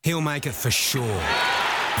He'll make it for sure.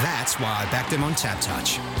 That's why I backed him on Tap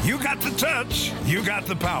Touch. You got the touch. You got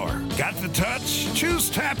the power. Got the touch? Choose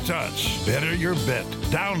Tap Touch. Better your bet.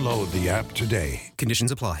 Download the app today.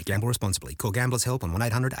 Conditions apply. Gamble responsibly. Call Gamblers Help on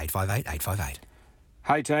 1-800-858-858.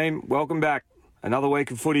 Hey team, welcome back. Another week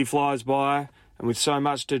of footy flies by, and with so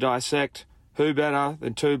much to dissect, who better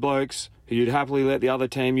than two blokes who you'd happily let the other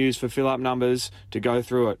team use for fill-up numbers to go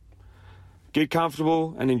through it. Get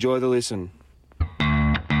comfortable and enjoy the listen.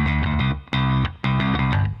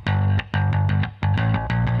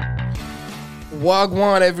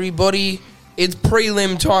 Wagwan, everybody. It's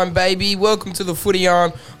prelim time, baby. Welcome to the Footy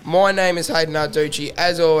Arm. My name is Hayden Arducci.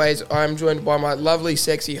 As always, I am joined by my lovely,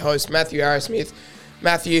 sexy host, Matthew Arrowsmith.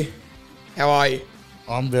 Matthew, how are you?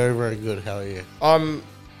 I'm very, very good. How are you? I'm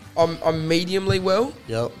mediumly well.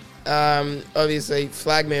 Yep. Obviously,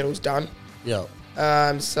 flag medal's done. Yep.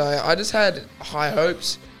 So I just had high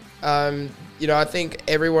hopes. I think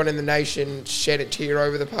everyone in the nation shed a tear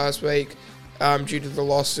over the past week due to the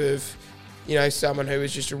loss of, someone who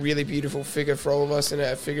was just a really beautiful figure for all of us and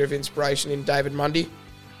a figure of inspiration in David Mundy.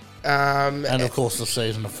 And of course, the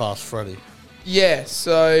season of Fast Freddy. Yeah.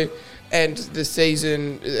 So, and the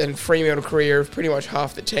season and Fremantle career of pretty much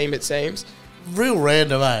half the team, it seems. Real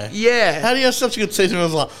random, eh? Yeah. How do you have such a good season? It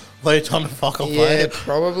was like, wait, time to fuck off, Yeah, mate.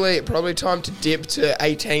 probably time to dip to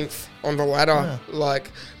 18th on the ladder. Yeah.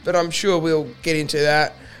 But I'm sure we'll get into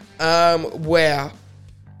that. Wow.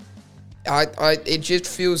 It just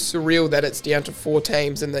feels surreal that it's down to 4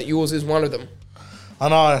 teams and that yours is one of them. I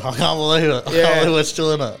know, I can't believe it. I can't believe we're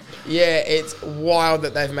still in it. Yeah, it's wild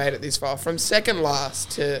that they've made it this far. From second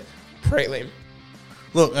last to prelim.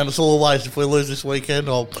 Look, and it's all a waste. If we lose this weekend,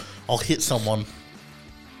 I'll hit someone.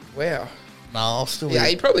 Wow. No, I'll still be... Yeah,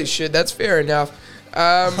 you probably should. That's fair enough.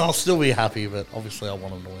 I'll still be happy, but obviously I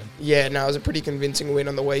want them to win. Yeah, no, it was a pretty convincing win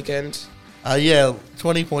on the weekend.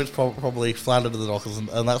 20 points probably flattered to the Dockers,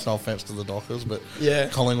 and that's no offence to the Dockers, but Yeah.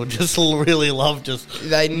 Collingwood just really love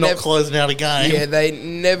They not closing out a game. Yeah, they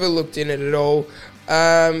never looked in it at all.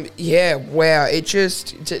 Wow. It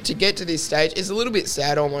just, to get to this stage, it's a little bit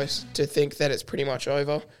sad almost to think that it's pretty much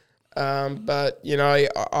over. But,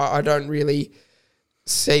 I don't really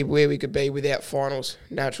see where we could be without finals,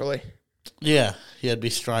 naturally. Yeah, it'd be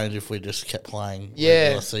strange if we just kept playing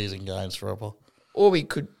regular season games forever. Or we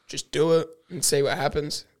could just do it and see what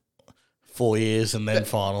happens. 4 years and then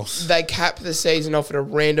finals. They cap the season off at a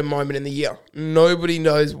random moment in the year. Nobody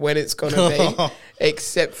knows when it's going to be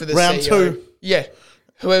except for the Round CEO. 2. Yeah.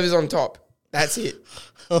 Whoever's on top. That's it.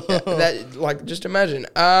 Just imagine.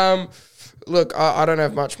 Look, I don't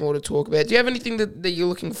have much more to talk about. Do you have anything that you're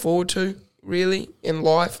looking forward to, really, in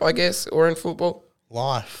life, I guess, or in football?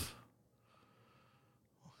 Life.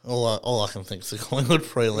 All I can think is the Collingwood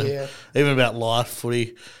prelim. Yeah. Even about life,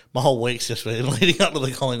 footy. My whole week's just been leading up to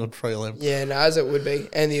the Collingwood prelim. Yeah, no, as it would be.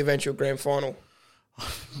 And the eventual grand final.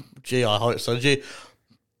 Gee, I hope so.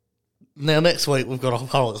 Now, next week, we've got a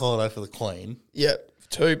public holiday for the Queen. Yeah,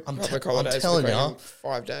 2 public holidays. I'm telling you,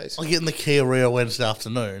 5 days. I get in the Kia Rio Wednesday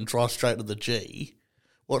afternoon, drive straight to the G,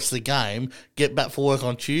 watch the game, get back for work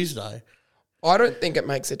on Tuesday. I don't think it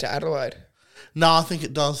makes it to Adelaide. No, I think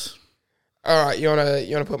it does. All right, you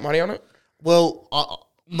wanna put money on it? Well,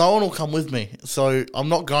 no one will come with me, so I'm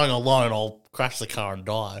not going alone. I'll crash the car and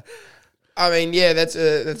die. I mean, yeah, that's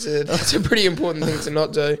a pretty important thing to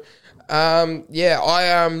not do. I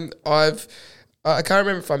can't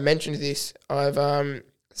remember if I mentioned this. I've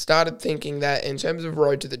started thinking that in terms of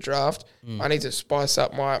road to the draft, I need to spice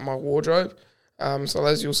up my wardrobe. So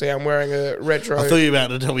as you'll see, I'm wearing a retro. I thought you were about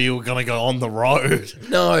to tell me you were going to go on the road.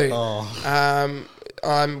 No. Oh.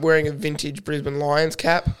 I'm wearing a vintage Brisbane Lions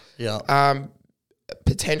cap. Yeah.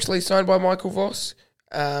 Potentially signed by Michael Voss.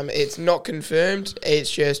 It's not confirmed. It's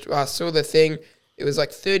just, I saw the thing. It was like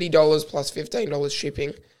 $30 plus $15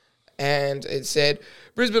 shipping. And it said,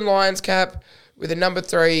 Brisbane Lions cap with a number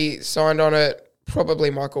 3 signed on it, probably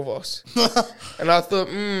Michael Voss. And I thought,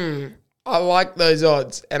 I like those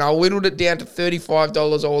odds. And I whittled it down to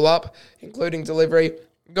 $35 all up, including delivery.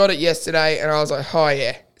 Got it yesterday, and I was like, oh,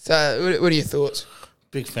 yeah. So what are your thoughts?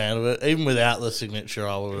 Big fan of it. Even without the signature,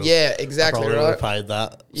 I would have. Yeah, exactly, probably right. would have paid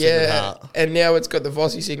that. Yeah, and now it's got the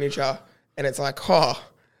Vossi signature, and it's like,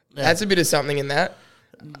 that's a bit of something in that.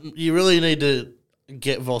 You really need to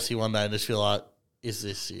get Vossi one day and just feel like, is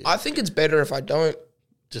this it? I think it's better if I don't.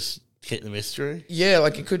 Just keep the mystery? Yeah,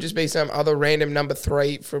 like it could just be some other random number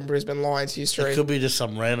 3 from Brisbane Lions history. It could be just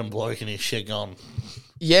some random bloke in his shit gone.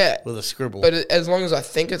 Yeah. With a scribble. But as long as I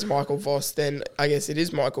think it's Michael Voss, then I guess it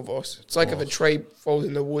is Michael Voss. It's like if a tree falls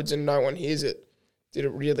in the woods and no one hears it, did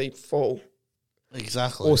it really fall?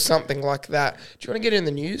 Exactly. Or something like that. Do you want to get in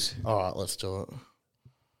the news? All right, let's do it.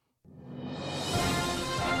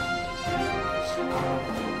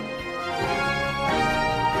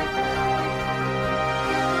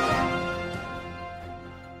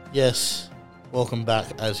 Yes. Welcome back,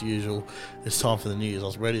 as usual. It's time for the news. I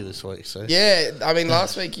was ready this week, so... Yeah, I mean,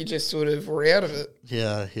 last week you just sort of were out of it.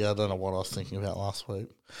 Yeah, I don't know what I was thinking about last week.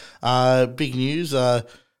 Big news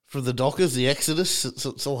for the Dockers, the Exodus.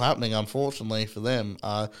 It's all happening, unfortunately, for them.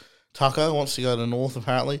 Tucker wants to go to North,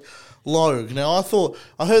 apparently. Logue. Now,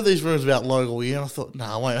 I heard these rumours about Logue all year, and I thought,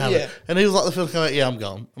 I won't have it. And he was like the first come out, I'm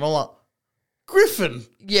going. And I'm like, Griffin!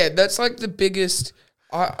 Yeah, that's like the biggest...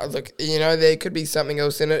 look, there could be something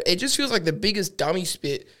else in it. It just feels like the biggest dummy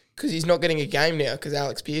spit because he's not getting a game now because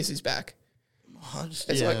Alex Pearce is back.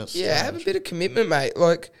 Have a bit of commitment, mate.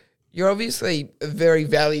 Like, you're obviously a very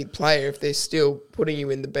valued player if they're still putting you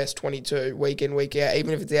in the best 22 week in, week out,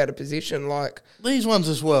 even if it's out of position. Like these ones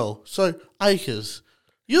as well. So, Akers,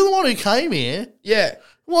 you're the one who came here. Yeah.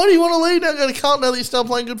 Why do you want to leave now? Go to Carlton now that you start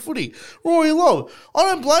playing good footy. Rory Lobb. I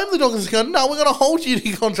don't blame the Dockers going, no, we're going to hold you to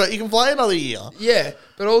your contract. You can play another year. Yeah,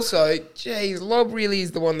 but also, geez, Lobb really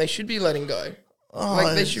is the one they should be letting go.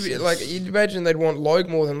 They should be, you'd imagine they'd want Logue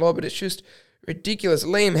more than Lobb, but it's just ridiculous.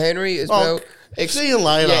 Liam Henry as well. See you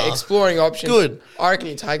later. Yeah, exploring options. Good. I reckon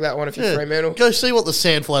you take that one if you're Fremantle. Go see what the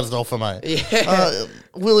Sandflies offer, mate. Yeah.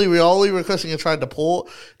 Willie Rioli requesting a trade to Port.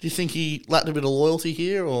 Do you think he lacked a bit of loyalty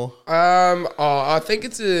here, or? I think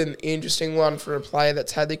it's an interesting one for a player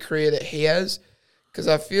that's had the career that he has, because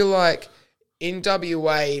I feel like in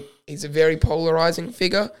WA he's a very polarising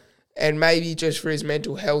figure, and maybe just for his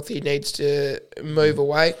mental health he needs to move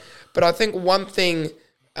away. But I think one thing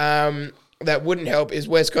that wouldn't help is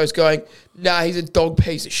West Coast going, nah, he's a dog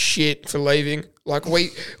piece of shit for leaving. Like,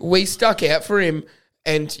 we stuck out for him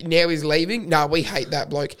and now he's leaving. Nah, we hate that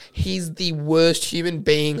bloke. He's the worst human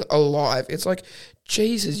being alive. It's like,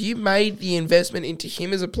 Jesus, you made the investment into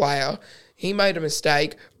him as a player. He made a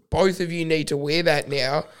mistake. Both of you need to wear that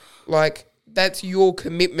now. Like, that's your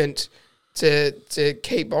commitment to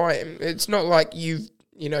keep by him. It's not like you've,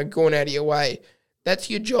 gone out of your way. That's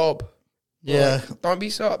your job. Yeah. Like, don't be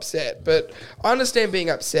so upset. But I understand being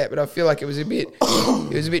upset, but I feel like it was a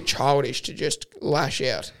bit childish to just lash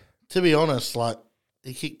out. To be honest,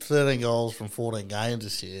 he kicked 13 goals from 14 games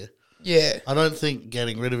this year. Yeah. I don't think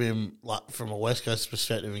getting rid of him, from a West Coast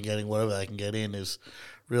perspective and getting whatever they can get in is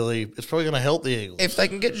really, it's probably going to help the Eagles. If they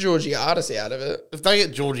can get Georgiades out of it. If they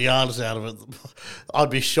get Georgiades out of it, I'd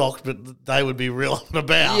be shocked, but they would be real up and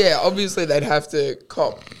about. Yeah, obviously they'd have to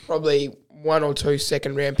cop probably 1 or 2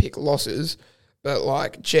 second-round pick losses.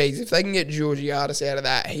 But, geez, if they can get Georgiades out of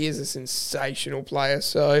that, he is a sensational player.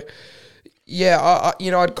 So, yeah,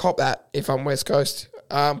 I'd cop that if I'm West Coast.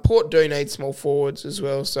 Port do need small forwards as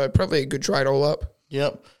well, so probably a good trade all up.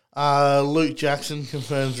 Yep. Luke Jackson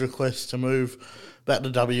confirms request to move back to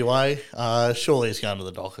WA. Surely he's going to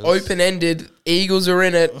the Dockers. Open-ended, Eagles are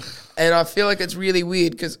in it, and I feel like it's really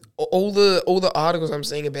weird because all the articles I'm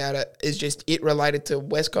seeing about it is just it related to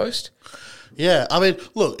West Coast. Yeah, I mean,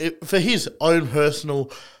 look, for his own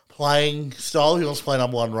personal playing style, he wants to play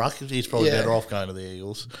number one ruck. He's probably better off going to the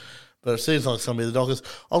Eagles. But it seems like it's going to be the Dockers.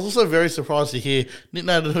 I was also very surprised to hear Nick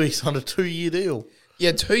Natanui signed a 2-year deal.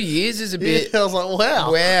 Yeah, 2 years is a bit... Yeah, I was like,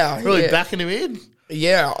 wow. Wow. Really backing him in?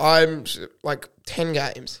 Yeah, I'm 10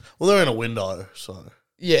 games. Well, they're in a window, so...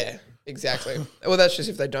 Yeah, exactly. Well, that's just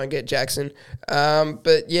if they don't get Jackson.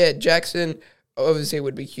 But yeah, Jackson obviously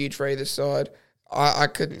would be huge for either side. I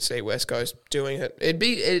couldn't see West Coast doing it. It'd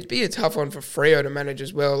be a tough one for Freo to manage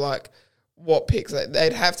as well. What picks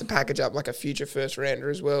they'd have to package up a future first rounder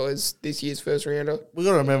as well as this year's first rounder. We've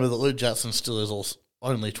got to remember that Luke Jackson still is also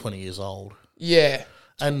only 20 years old. Yeah,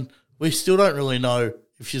 and we still don't really know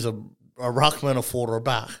if she's a ruckman, a forward, or a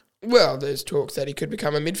back. Well, there's talks that he could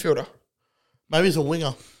become a midfielder. Maybe he's a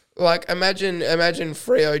winger. Imagine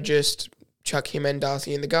Freo just chuck him and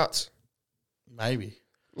Darcy in the guts. Maybe.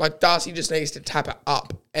 Darcy just needs to tap it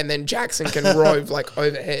up, and then Jackson can rove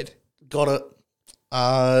overhead. Got it.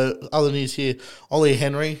 Other news here: Ollie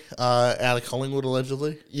Henry out of Collingwood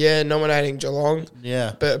allegedly. Yeah, nominating Geelong.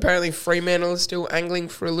 Yeah, but apparently Fremantle is still angling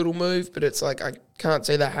for a little move, but it's I can't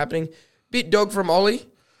see that happening. Bit dog from Ollie.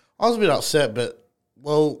 I was a bit upset, but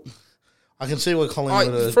I can see where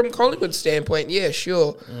Collingwood. From Collingwood's standpoint, yeah,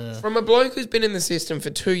 sure. Yeah. From a bloke who's been in the system for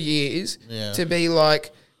 2 years to be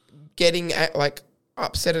getting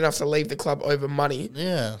upset enough to leave the club over money.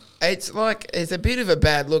 Yeah. It's a bit of a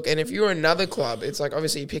bad look. And if you're another club, it's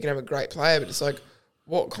obviously you're picking up a great player, but it's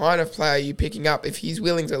what kind of player are you picking up? If he's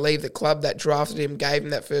willing to leave the club that drafted him, gave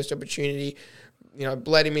him that first opportunity,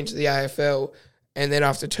 bled him into the AFL, and then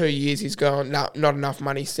after 2 years he's gone, not enough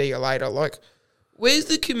money, see you later. Where's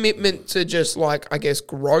the commitment to just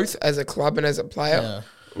growth as a club and as a player?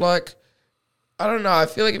 Yeah. I don't know. I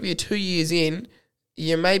feel like if you're 2 years in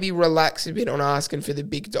you maybe relax a bit on asking for the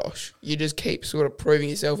big dosh. You just keep sort of proving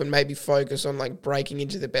yourself and maybe focus on like breaking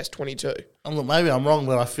into the best 22. Maybe I'm wrong,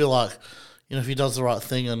 but I feel like, if he does the right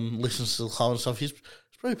thing and listens to the club and stuff, he's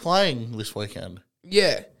probably playing this weekend.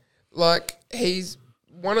 Yeah. Like, he's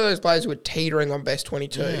one of those players who are teetering on best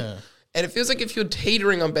 22. Yeah. And it feels like if you're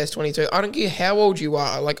teetering on best 22, I don't care how old you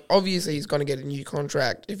are. Like, obviously he's going to get a new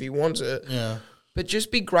contract if he wants it. Yeah. But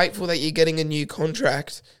just be grateful that you're getting a new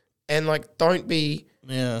contract and, like, don't be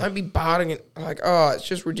barring it. Like, oh, it's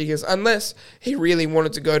just ridiculous. Unless he really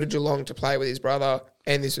wanted to go to Geelong to play with his brother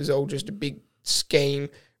and this was all just a big scheme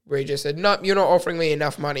where he just said, nope, you're not offering me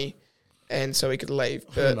enough money, and so he could leave.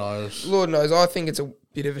 But who knows? Lord knows, I think it's a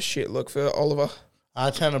bit of a shit look for Oliver.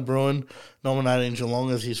 Tanner Bruin nominating Geelong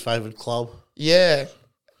as his favourite club. Yeah.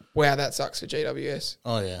 Wow, that sucks for GWS.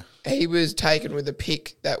 Oh, yeah. He was taken with a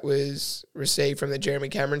pick that was received from the Jeremy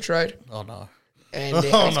Cameron trade. Oh, no. And now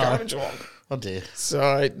he's going to Geelong. Oh, dear.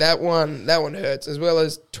 So that one hurts, as well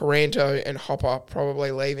as Taranto and Hopper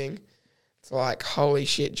probably leaving. It's like, holy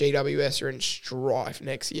shit, GWS are in strife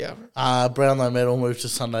next year. Brownlow medal moved to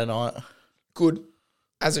Sunday night. Good,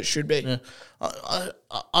 as it should be. Yeah.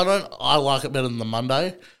 I like it better than the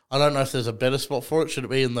Monday. I don't know if there's a better spot for it. Should it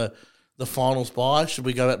be in the finals bye? Should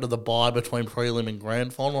we go back to the bye between prelim and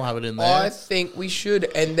grand final? Have it in there? I think we should,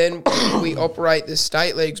 and then we operate the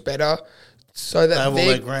state leagues better so that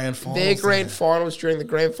their grand finals during the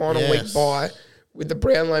grand final week bye with the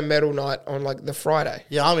Brownlow medal night on like the Friday.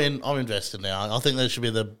 Yeah, I'm invested now. I think there should be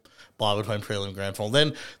the bye between prelim and grand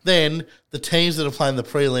final. Then the teams that are playing the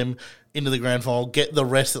prelim into the grand final get the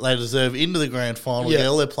rest that they deserve into the grand final, get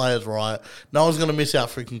all their players right. No one's going to miss out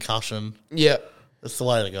for a concussion. Yeah. That's the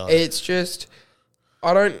way to go. It's just,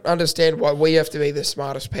 I don't understand why we have to be the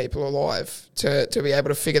smartest people alive to be able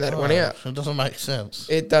to figure that one out. It doesn't make sense.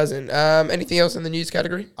 It doesn't. Anything else in the news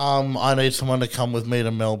category? I need someone to come with me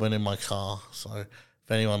to Melbourne in my car. So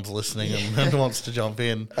if anyone's listening and wants to jump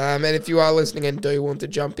in. And if you are listening and do want to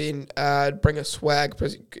jump in, bring a swag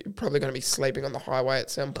because you're probably going to be sleeping on the highway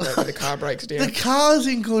at some point when the car breaks down. The car's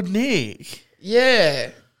in good nick.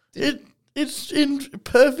 Yeah. It's in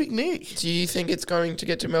perfect nick. Do you think it's going to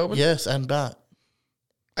get to Melbourne? Yes, and back.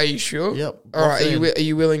 Are you sure? Yep. All right. Are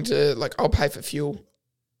you willing to, like, I'll pay for fuel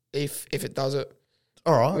if it does it.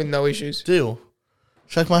 All right. With no issues. Deal.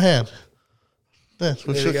 Shake my hand. Yeah,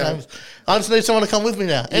 we shook hands. I just need someone to come with me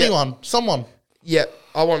now. Anyone. Someone. Yeah.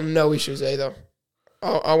 I want no issues either.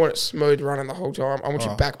 I want it smooth running the whole time. I want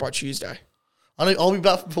you back by Tuesday. I'll be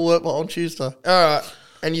back for work on Tuesday. All right.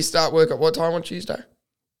 And you start work at what time on Tuesday?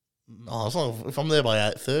 Oh, as long as if I'm there by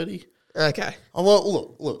 8:30. Okay. Oh,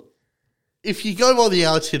 well, look. If you go by the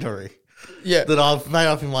itinerary that I've made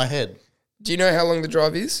up in my head. Do you know how long the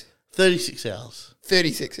drive is? 36 hours.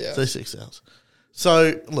 36 hours. 36 hours.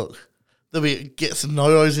 So, look, there'll be get some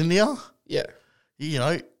no-nos in there. Yeah. You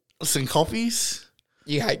know, some coffees.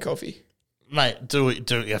 You hate coffee. Mate, do what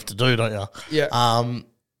you have to do, don't you? Yeah.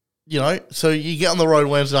 You know, so you get on the road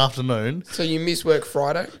Wednesday afternoon. So you miss work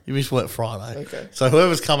Friday? You miss work Friday. Okay. So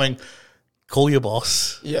whoever's coming, call your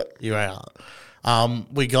boss. Yep. You're out.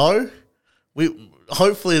 We go.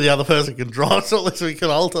 Hopefully the other person can drive, so at least we can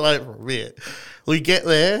alternate for a bit. We get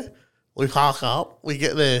there. We park up. We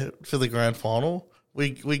get there for the grand final.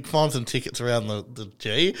 We find some tickets around the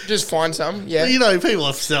G. Just find some, yeah. You know, people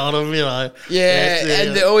have sold them, you know. Yeah,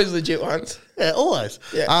 and they're always legit ones. Yeah, always.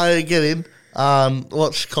 Yeah. I get in,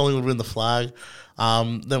 watch Collingwood win the flag.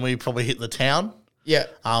 Then we probably hit the town. Yeah.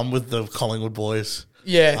 With the Collingwood boys.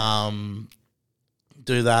 Yeah.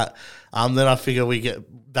 Do that. Then I figure we get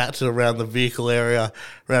back to around the vehicle area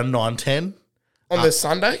around 9:10. On the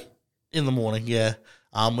Sunday? In the morning, yeah.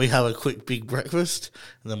 We have a quick big breakfast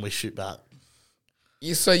and then we shoot back.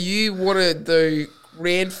 So you want to do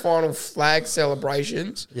grand final flag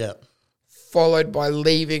celebrations? Yeah. Followed by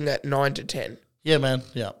leaving at 9 to 10? Yeah, man.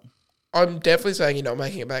 Yeah. I'm definitely saying you're not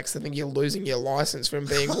making it back because I think you're losing your license from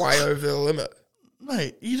being way over the limit.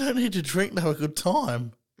 Mate, you don't need to drink to have a good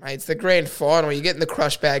time. Mate, it's the grand final. You're getting the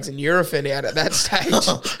crush bags and Eurofin out at that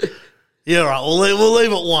stage. Yeah, right. We'll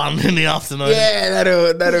leave at 1 in the afternoon. Yeah,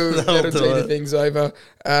 that'll do things over.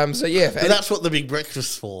 So yeah, but that's what the big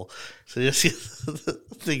breakfast's for. So just get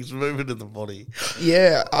things moving in the body.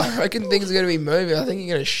 Yeah, I reckon things are going to be moving. I think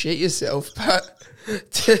you're going to shit yourself. But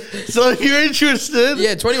so if you're interested,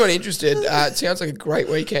 yeah, 21 interested. It sounds like a great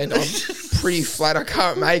weekend. I'm pretty flat. I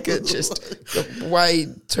can't make it. Just got way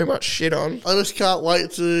too much shit on. I just can't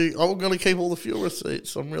wait to. I'm going to keep all the fuel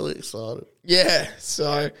receipts. I'm really excited. Yeah,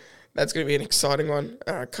 so. That's going to be an exciting one.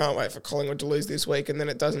 I can't wait for Collingwood to lose this week, and then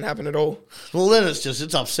it doesn't happen at all. Well, then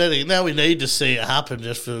it's upsetting. Now we need to see it happen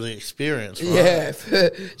just for the experience, right? Yeah,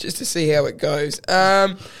 just to see how it goes.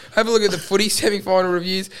 Have a look at the footy semi-final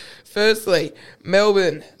reviews. Firstly,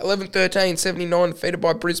 Melbourne, 11-13, 79, defeated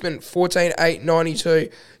by Brisbane, 14-8, 92.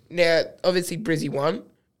 Now, obviously, Brizzy won,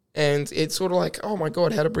 and it's sort of like, oh my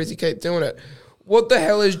God, how did Brizzy keep doing it? What the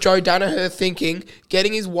hell is Joe Danaher thinking,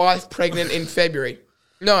 getting his wife pregnant in February?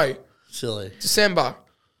 No. Silly. December.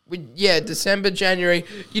 December, January.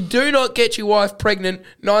 You do not get your wife pregnant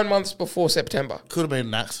 9 months before September. Could have been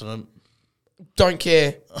an accident. Don't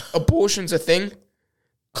care. Abortion's a thing.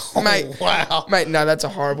 Mate, wow. Mate, no, that's a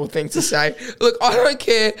horrible thing to say. Look, I don't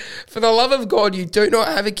care. For the love of God, you do not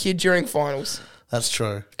have a kid during finals. That's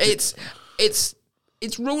true. It's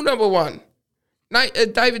rule number one.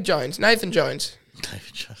 Nathan Jones.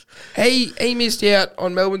 David Jones. He missed out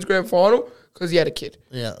on Melbourne's grand final because he had a kid.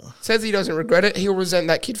 Yeah. Says he doesn't regret it. He'll resent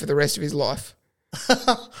that kid for the rest of his life.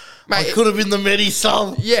 I could have been the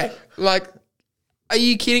Medi-Sum. Yeah, like, are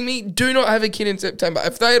you kidding me? Do not have a kid in September.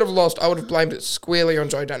 If they had have lost, I would have blamed it squarely on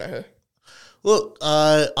Joe Danaher. Look,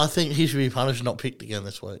 I think he should be punished, not picked again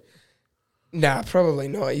this week. Nah, probably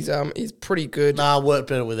not. He's pretty good. Nah, worked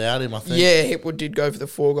better without him, I think. Yeah, Hipwood did go for the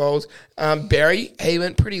 4 goals. Barry, he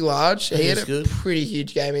went pretty large. He had a pretty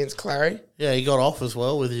huge game against Clary. Yeah, he got off as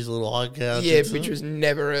well with his little high gouge. Yeah, which was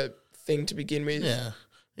never a thing to begin with. Yeah.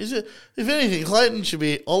 If anything,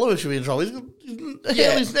 Oliver should be in trouble. He's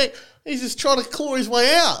held his neck. He's just trying to claw his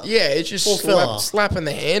way out. Yeah, it's just slapping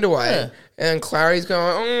the hand away. Yeah. And Clary's going,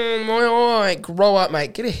 oh, my eye. Grow up,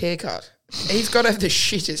 mate. Get a haircut. He's got to have the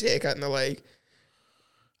shittest haircut in the league.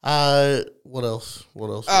 What else?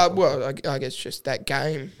 Well, I guess just that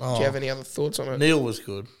game. Do you have any other thoughts on it? Neil was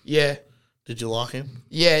good. Yeah. Did you like him?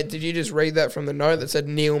 Yeah. Did you just read that from the note that said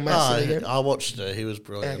Neil massive? No, I watched it. He was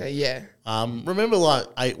brilliant. Okay, yeah. Remember like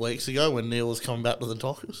 8 weeks ago when Neil was coming back to the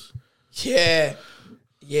Dockers? Yeah.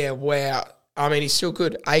 Yeah, wow. I mean, he's still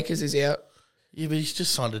good. Akers is out. Yeah, but he's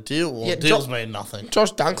just signed a deal. Well, Yeah, deals mean nothing.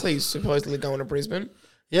 Josh Dunkley's supposedly going to Brisbane.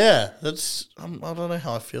 Yeah, that's. I don't know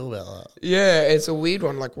how I feel about that. Yeah, it's a weird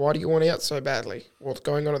one. Like, why do you want out so badly? What's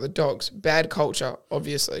going on at the Dogs? Bad culture,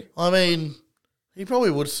 obviously. I mean, he probably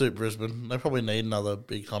would suit Brisbane. They probably need another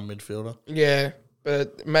big-time midfielder. Yeah,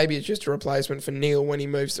 but maybe it's just a replacement for Neil when he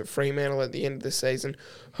moves to Fremantle at the end of the season.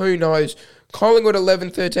 Who knows? Collingwood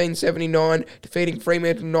 11-13-79, defeating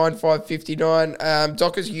Fremantle 9-5-59.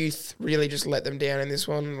 Dockers Youth really just let them down in this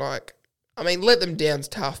one. Like, I mean, let them down's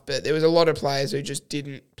tough, but there was a lot of players who just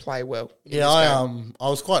didn't play well. Yeah, I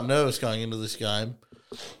was quite nervous going into this game.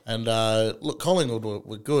 And, look, Collingwood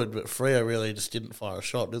were good, but Freo really just didn't fire a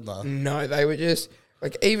shot, did they? No, they were just,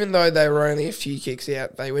 like, even though they were only a few kicks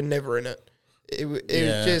out, they were never in it.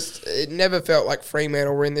 It never felt like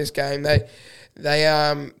Fremantle were in this game. They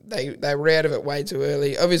were out of it way too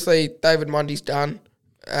early. Obviously, David Mundy's done.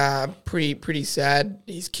 Pretty sad.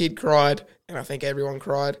 His kid cried, and I think everyone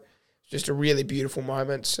cried. Just a really beautiful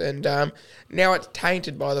moment. And now it's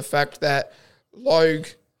tainted by the fact that Logue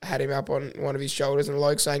had him up on one of his shoulders, and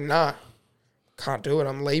Logue saying, "Nah, can't do it.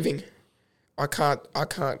 I'm leaving. I can't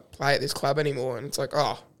play at this club anymore." And it's like,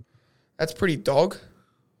 oh, that's pretty dog.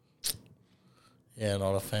 Yeah,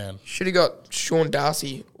 not a fan. Should have got Sean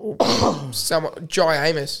Darcy or Jai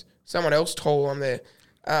Amos, someone else tall on there.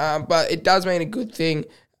 But it does mean a good thing.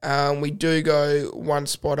 We do go one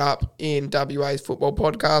spot up in WA's football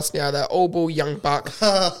podcast now that All Bull Young Buck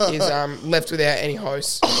is left without any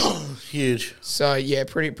hosts. Huge. So yeah,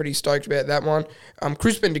 pretty stoked about that one.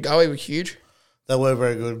 Crispin DeGoey were huge. They were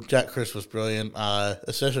very good. Jack Chris was brilliant,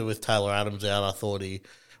 especially with Taylor Adams out. I thought he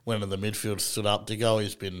went in the midfield, stood up.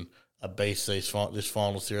 DeGoey's been a beast this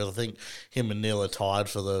final series. I think him and Neil are tied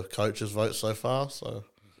for the coaches' vote so far. So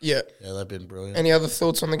yeah, they've been brilliant. Any other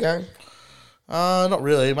thoughts on the game? Not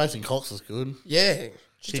really. Mason Cox was good. Yeah,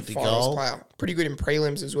 just a finals player. Pretty good in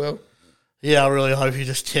prelims as well. Yeah, I really hope he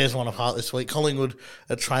just tears one apart this week. Collingwood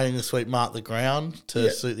are training this week, mark the ground to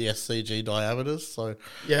suit the SCG diameters. So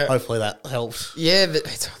hopefully that helps. Yeah,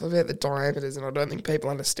 it's all about the diameters, and I don't think people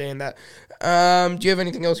understand that. Do you have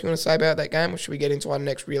anything else you want to say about that game, or should we get into our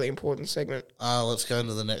next really important segment? Let's go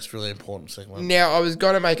into the next really important segment. Now, I was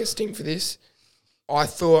going to make a sting for this. I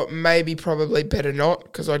thought probably better not,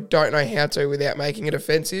 because I don't know how to without making it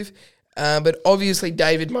offensive. But obviously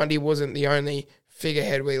David Mundy wasn't the only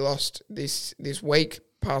figurehead we lost this week,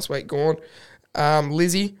 past week gone.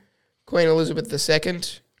 Lizzie, Queen Elizabeth II,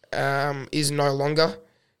 is no longer.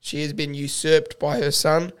 She has been usurped by her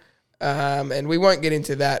son. And we won't get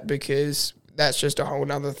into that because that's just a whole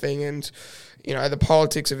other thing. And, the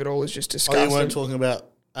politics of it all is just disgusting. Oh, you weren't talking about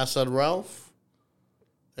Assad Ralph?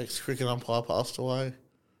 ex-cricket umpire passed away?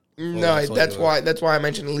 No, that's why I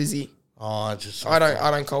mentioned Lizzie. Oh, I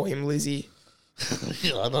don't call him Lizzie.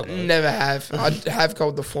 Yeah, I don't know. Never have. I have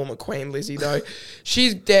called the former Queen Lizzie though.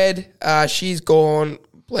 She's dead. She's gone.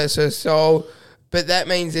 Bless her soul. But that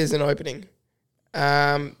means there's an opening.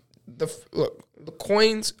 The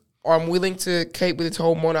Queens. I'm willing to keep with this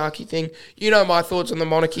whole monarchy thing. You know my thoughts on the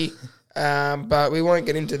monarchy, but we won't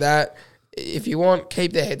get into that. If you want,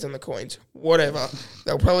 keep their heads on the coins. Whatever.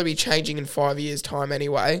 They'll probably be changing in 5 years' time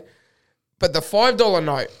anyway. But the $5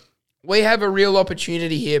 note, we have a real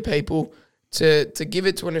opportunity here, people, to give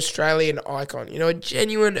it to an Australian icon, a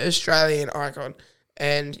genuine Australian icon.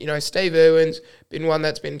 And, Steve Irwin's been one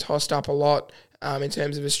that's been tossed up a lot in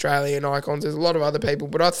terms of Australian icons. There's a lot of other people,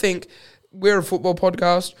 but I think we're a football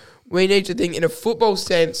podcast. We need to think in a football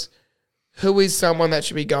sense, who is someone that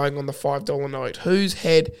should be going on the $5 note? Whose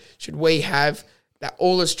head should we have that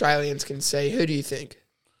all Australians can see? Who do you think?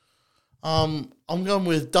 I'm going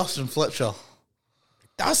with Dustin Fletcher.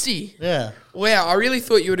 Dusty? Yeah. Wow, I really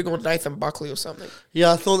thought you would have gone Nathan Buckley or something.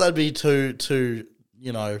 Yeah, I thought that'd be too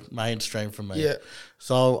mainstream for me. Yeah.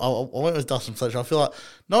 So I went with Dustin Fletcher. I feel like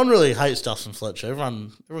no one really hates Dustin Fletcher.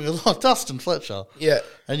 Everyone goes, oh, Dustin Fletcher. Yeah.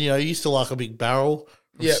 And, he used to like a big barrel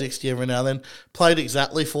from 60 every now and then. Played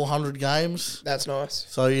exactly 400 games. That's nice.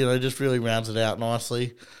 So, just really rounds it out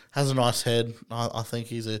nicely. Has a nice head. I think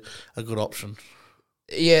he's a good option.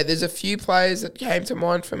 Yeah, there's a few players that came to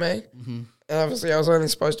mind for me. Mm-hmm. And obviously, I was only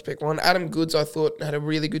supposed to pick one. Adam Goods, I thought, had a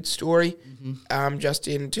really good story, just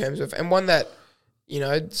in terms of... And one that,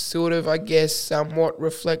 sort of, I guess, somewhat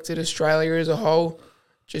reflected Australia as a whole,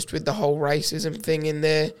 just with the whole racism thing in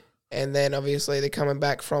there. And then, obviously, they're coming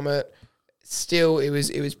back from it. Still, it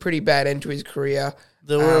was pretty bad end to his career,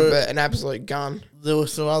 but an absolute gun. There were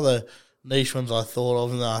some other niche ones I thought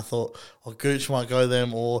of, and I thought, Gooch might go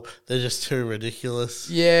them, or they're just too ridiculous.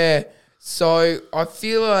 Yeah. So I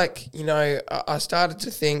feel like, I started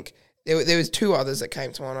to think, there was two others that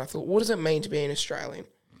came to mind. I thought, what does it mean to be an Australian?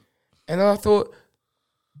 And then I thought,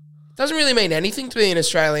 it doesn't really mean anything to be an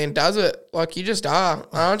Australian, does it? Like, you just are,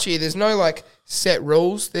 aren't you? There's no, set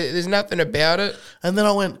rules. There's nothing about it. And then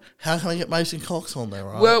I went, how can I get Mason Cox on there,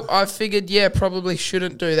 right? Well, I figured, probably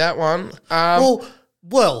shouldn't do that one.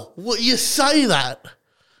 Well, you say that.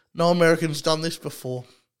 No American's done this before.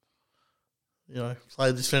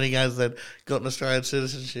 Played this many games, then got an Australian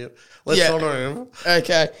citizenship. Let's honour him.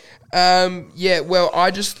 Okay. Well,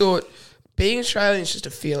 I just thought being Australian is just a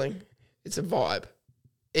feeling. It's a vibe.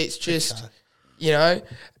 It's just,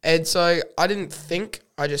 and so I didn't think,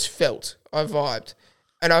 I just felt. I vibed.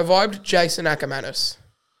 And I vibed Jason Ackermanis.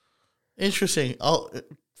 Interesting.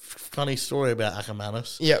 Funny story about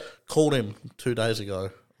Ackermanis. Yep. Called him 2 days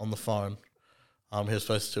ago on the phone. He was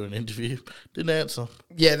supposed to do an interview. Didn't answer.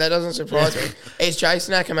 Yeah, that doesn't surprise me. It's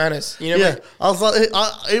Jason Ackermanis. I was like,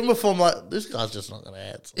 even before I'm like, this guy's just not going to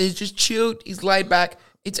answer. He's just chilled. He's laid back.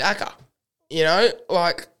 It's Acker.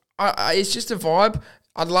 It's just a vibe.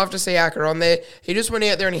 I'd love to see Acker on there. He just went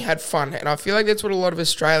out there and he had fun. And I feel like that's what a lot of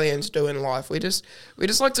Australians do in life. We just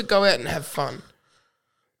like to go out and have fun.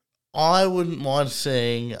 I wouldn't mind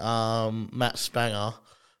seeing Matt Spanger,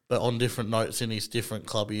 but on different notes in his different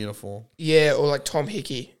club uniform. Yeah, or like Tom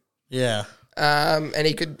Hickey. Yeah. And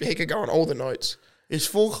he could go on all the notes. Is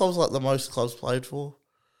 4 clubs like the most clubs played for?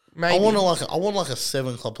 Maybe. I want a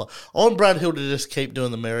 7 club play. I want Brad Hill to just keep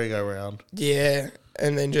doing the merry-go-round. Yeah,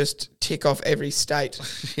 and then just tick off every state.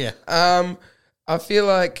 Yeah. I feel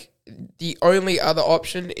like the only other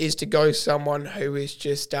option is to go someone who is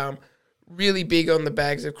just really big on the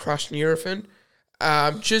bags of crushed Nurofen.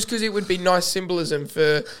 Just because it would be nice symbolism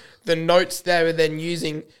for the notes they were then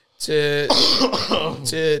using to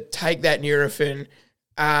take that Nurofen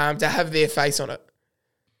to have their face on it.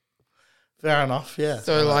 Fair enough, yeah.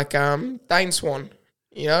 So Dane Swan,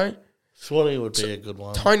 Swanee would be a good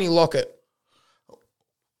one. Tony Lockett.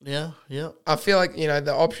 Yeah. I feel like,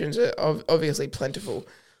 the options are obviously plentiful.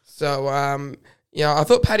 So, I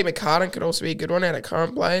thought Paddy McCartan could also be a good one out of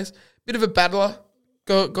current players. Bit of a battler,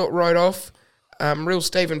 got right off. Real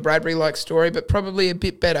Stephen Bradbury-like story, but probably a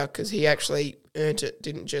bit better because he actually earned it,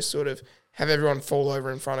 didn't just sort of have everyone fall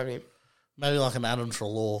over in front of him. Maybe like an Adam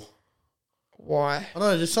Treloar. Why? I don't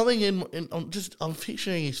know, there's something I'm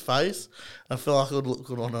picturing his face. I feel like it would look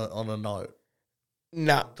good on a note.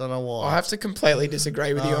 Nah. Don't know why. I have to completely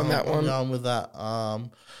disagree with you on that one. I'm going with that.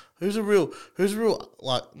 Who's a real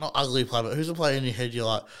like not ugly player, but who's a player in your head you're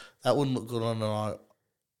like, that wouldn't look good on a note?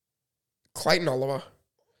 Clayton Oliver.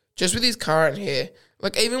 Just with his current hair.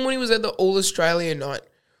 Like, even when he was at the All-Australian night,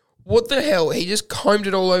 what the hell? He just combed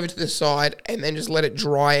it all over to the side and then just let it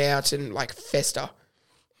dry out and, fester.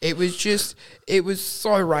 It was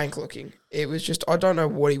so rank looking. It was just, I don't know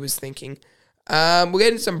what he was thinking. We're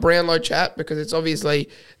getting some Brownlow chat because it's obviously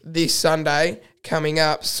this Sunday coming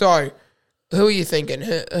up. So, who are you thinking?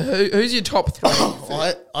 Who's your top three?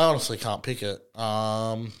 I honestly can't pick it.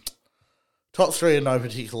 Top three in no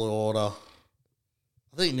particular order.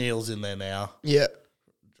 I think Neil's in there now. Yeah.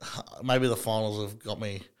 Maybe the finals have got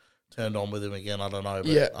me turned on with him again. I don't know.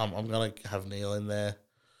 But Yeah. I'm going to have Neil in there.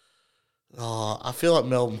 Oh, I feel like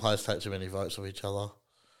Melbourne players take too many votes of each other.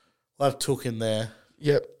 We'll have Took in there.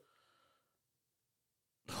 Yep.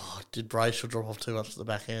 Oh, did Brayshaw drop off too much at the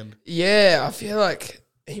back end? Yeah, I feel like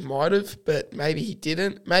he might have, but maybe he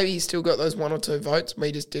didn't. Maybe he still got those 1 or 2 votes.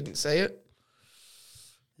 We just didn't see it.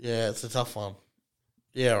 Yeah, it's a tough one.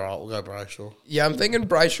 Yeah, all right, we'll go Brayshaw. Yeah, I'm thinking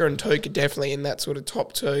Brayshaw and Took are definitely in that sort of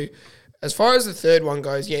top 2. As far as the third one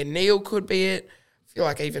goes, yeah, Neil could be it. I feel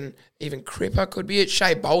like even Cripper could be it.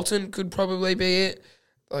 Shea Bolton could probably be it.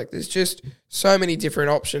 Like, there's just so many different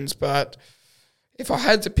options, but if I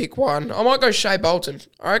had to pick one, I might go Shea Bolton.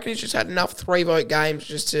 I reckon he's just had enough 3-vote games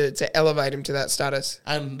just to elevate him to that status.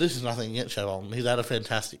 And this is nothing against Shea Bolton. He's had a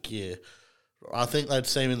fantastic year. I think they'd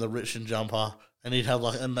see him in the Richmond jumper, and he'd have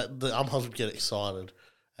the umpires would get excited.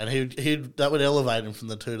 And that would elevate him from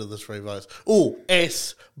the 2 to the 3 votes. Oh,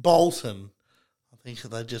 S. Bolton. I think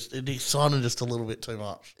he's signing just a little bit too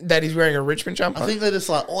much. That he's wearing a Richmond jumper? I think they're just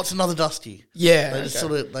like, oh, it's another Dusty. Yeah. They just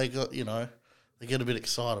they get a bit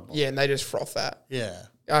excited. Yeah, and they just froth that. Yeah.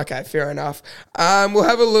 Okay, fair enough. We'll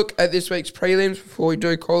have a look at this week's prelims before we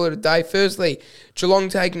do call it a day. Firstly, Geelong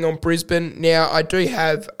taking on Brisbane. Now, I do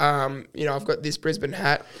have, I've got this Brisbane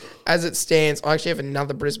hat. As it stands, I actually have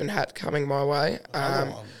another Brisbane hat coming my way.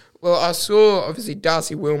 Well, I saw, obviously,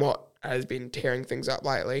 Darcy Wilmot has been tearing things up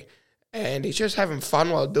lately, and he's just having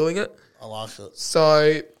fun while doing it. I like it.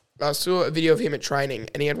 So, I saw a video of him at training,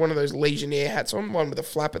 and he had one of those Legionnaire hats on, one with a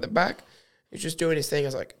flap at the back. He was just doing his thing. I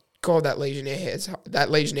was like, God, that Legionnaire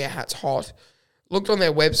hat's hot. Looked on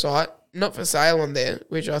their website, not for sale on there,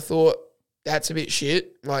 which I thought, that's a bit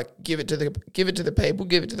shit. Like, give it to the people,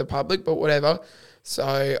 give it to the public, but whatever.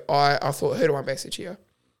 So I thought, who do I message here?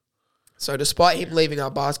 So despite him leaving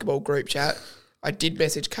our basketball group chat, I did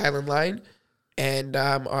message Kalen Lane, and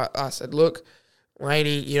I said, look,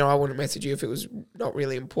 Laney, I wouldn't message you if it was not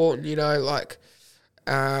really important,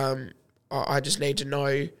 I just need to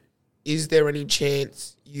know, is there any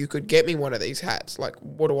chance you could get me one of these hats? Like,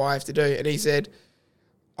 what do I have to do? And he said,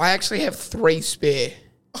 I actually have 3 spare.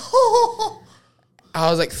 I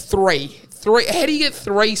was like, 3? How do you get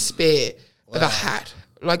 3 spare of a hat?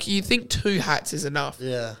 Like, you think 2 hats is enough.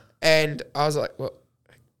 Yeah. And I was like, well,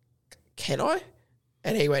 can I?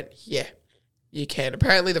 And he went, yeah, you can.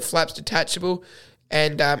 Apparently the flap's detachable,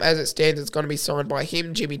 and as it stands, it's going to be signed by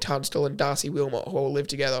him, Jimmy Tunstall, and Darcy Wilmot, who all live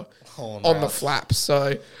together on the flap.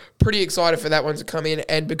 So pretty excited for that one to come in.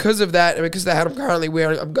 And because of that, and because of the hat I'm currently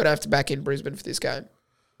wearing, I'm going to have to back in Brisbane for this game.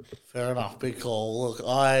 Fair enough. Big call. Look,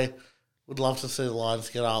 I would love to see the Lions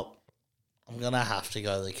get up. I'm going to have to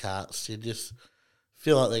go the Cats. You just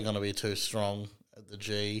feel like they're going to be too strong at the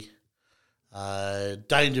G.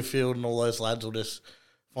 Dangerfield and all those lads will just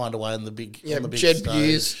find a way in the big on the big Jed stage.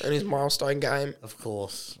 Hughes and his milestone game. Of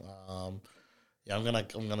course. I'm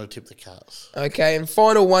gonna tip the Cats. Okay, and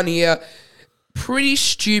final one here. Pretty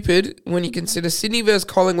stupid when you consider Sydney versus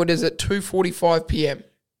Collingwood is at 2:45 p.m.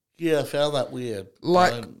 Yeah, I found that weird.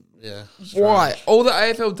 Like, yeah. Why? All the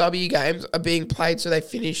AFLW games are being played so they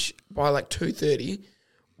finish by like 2:30.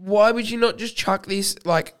 Why would you not just chuck this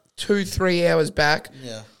like 2-3 hours back?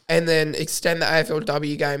 Yeah. And then extend the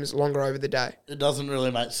AFLW games longer over the day? It doesn't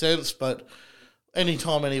really make sense, but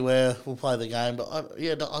anytime, anywhere, we'll play the game. But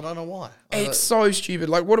I don't know why. It's so stupid.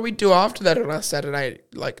 Like, what do we do after that on our Saturday?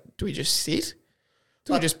 Like, do we just sit?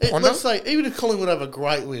 Do we just ponder? Let's say, even if Collingwood have a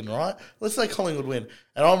great win, right? Let's say Collingwood win,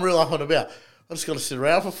 and I'm real up and about. I'm just got to sit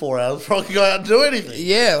around for 4 hours before I can go out and do anything.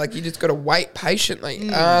 Yeah, like, you just got to wait patiently.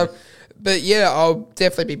 But, yeah, I'll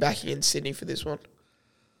definitely be backing in Sydney for this one.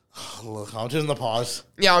 Oh, look, I'm doing the Pies.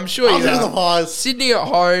 Yeah, I'm sure I'm you doing are. the Pies. Sydney at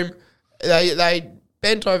home, they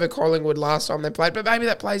bent over Collingwood last time they played, but maybe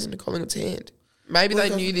that plays into Collingwood's hand. Maybe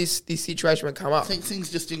they knew this situation would come up. I think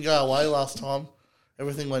things just didn't go our way last time.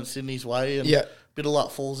 Everything went Sydney's way, and a bit of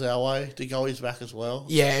luck falls our way. DeGoey's back as well.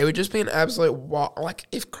 Yeah, it would just be an absolute like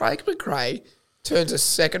if Craig McRae turns a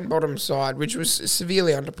second bottom side, which was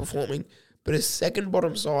severely underperforming, but a second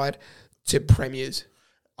bottom side to premiers.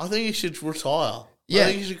 I think he should retire. Yeah. I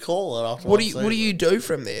think you should call it after What do you do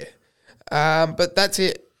from there? But that's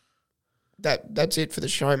it. That's it for the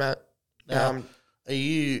show, Matt. Now, are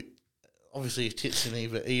you obviously Titsony,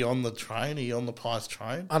 but are you on the train? Are you on the Pies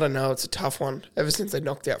train? I don't know. It's a tough one. Ever since they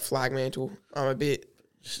knocked out Flagmantle, I'm a bit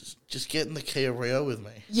Just get in the Kia Rio with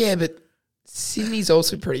me. Yeah, but Sydney's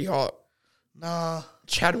also pretty hot. Nah.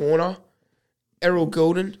 Chad Warner, Errol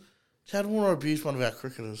Goulden. Chad Warner abused one of our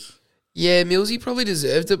cricketers. Yeah, Millsy probably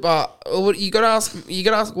deserved it, but you got to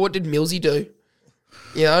ask, what did Millsy do?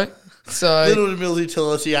 You know, so Little did Millsy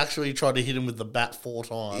tell us he actually tried to hit him with the bat 4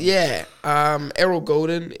 times. yeah. Errol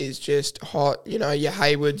Goulden is just hot. You know, your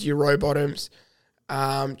Haywards, your Rowbottoms,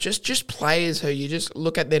 just players who you just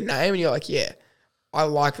look at their name and you're like, yeah, I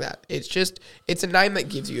like that. It's a name that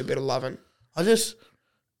gives you a bit of loving. I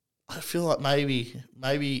feel like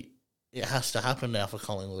maybe it has to happen now for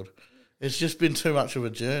Collingwood. It's just been too much of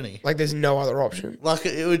a journey. Like, there's no other option. Like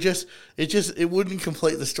it wouldn't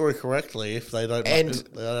complete the story correctly if they don't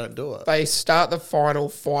do it. They start the final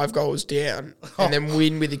 5 goals down and then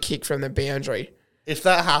win with a kick from the boundary. If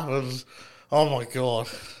that happens, oh my god!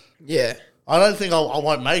 Yeah. I don't think I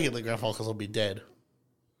won't make it to the grand final because I'll be dead.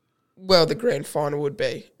 Well, the grand final would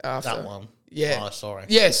be after That one. Yeah. Oh, sorry.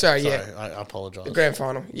 Yeah. Sorry. Yeah. I apologise. The grand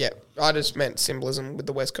final. Yeah. I just meant symbolism with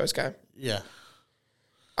the West Coast game. Yeah.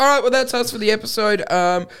 All right, well, that's us for the episode.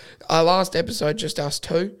 Our last episode, just us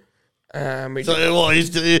two. Is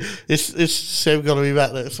Sam going to be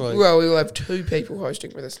back next week? Well, we'll have 2 people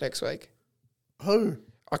hosting with us next week. Who?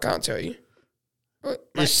 I can't tell you.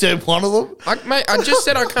 Is Sam one of them? I just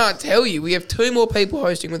said I can't tell you. We have 2 more people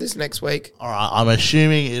hosting with us next week. All right, I'm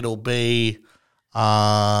assuming it'll be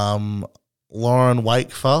Lauren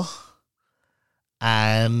Wakefer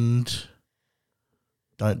and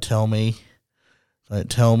don't tell me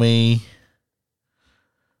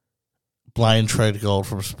Blaine Treadgold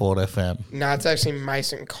from Sport FM. No, it's actually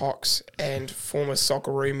Mason Cox and former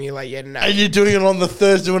Socceroo Mile Yedna. And you're doing it on the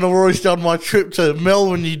Thursday when I've already done my trip to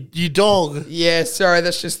Melbourne, you dog. Yeah, sorry,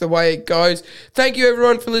 that's just the way it goes. Thank you,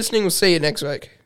 everyone, for listening. We'll see you next week.